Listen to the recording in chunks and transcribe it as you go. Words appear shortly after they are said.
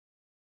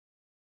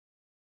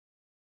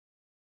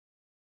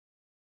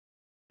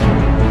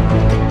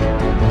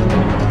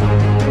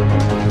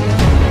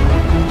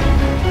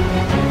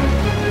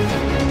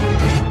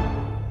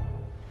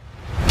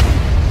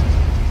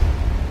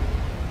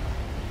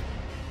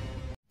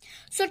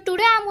So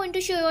today I'm going to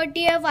show you a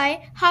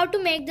DIY how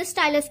to make the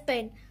stylus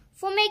pen.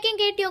 For making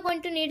it, you're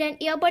going to need an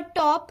earbud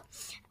top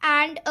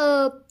and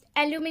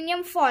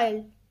aluminium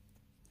foil.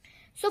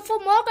 So for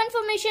more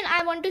confirmation,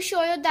 I want to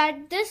show you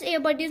that this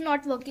earbud is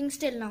not working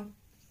still now.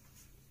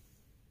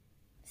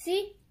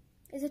 See?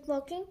 Is it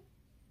working?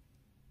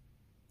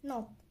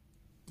 No.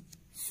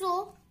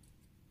 So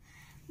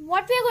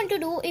what we are going to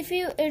do if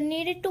you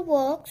need it to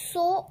work,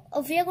 so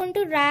we are going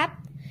to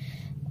wrap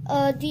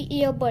the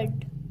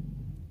earbud.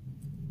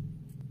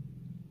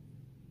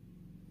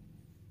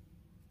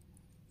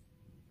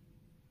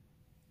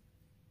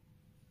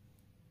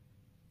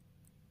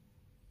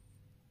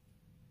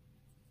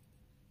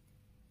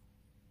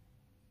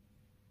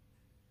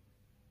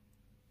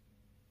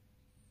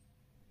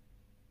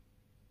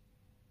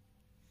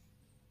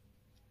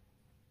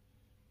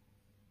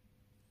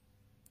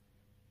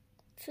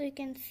 So you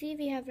can see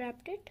we have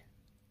wrapped it.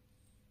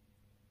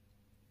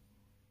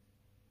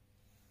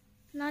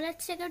 Now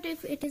let's check out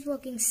if it is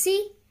working.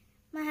 See,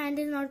 my hand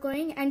is not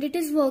going and it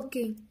is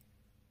working.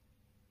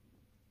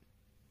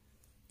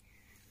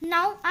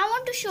 Now I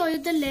want to show you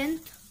the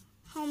length,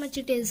 how much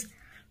it is.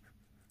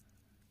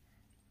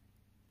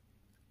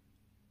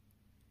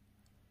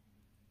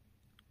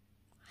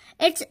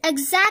 It's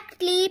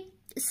exactly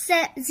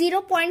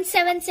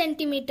 0.7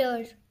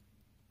 centimeters.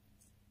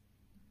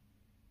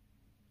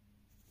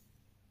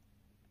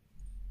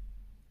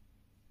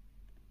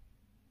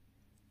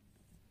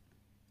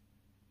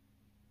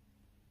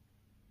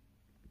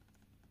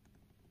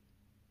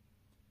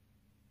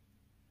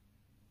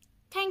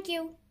 Thank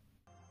you.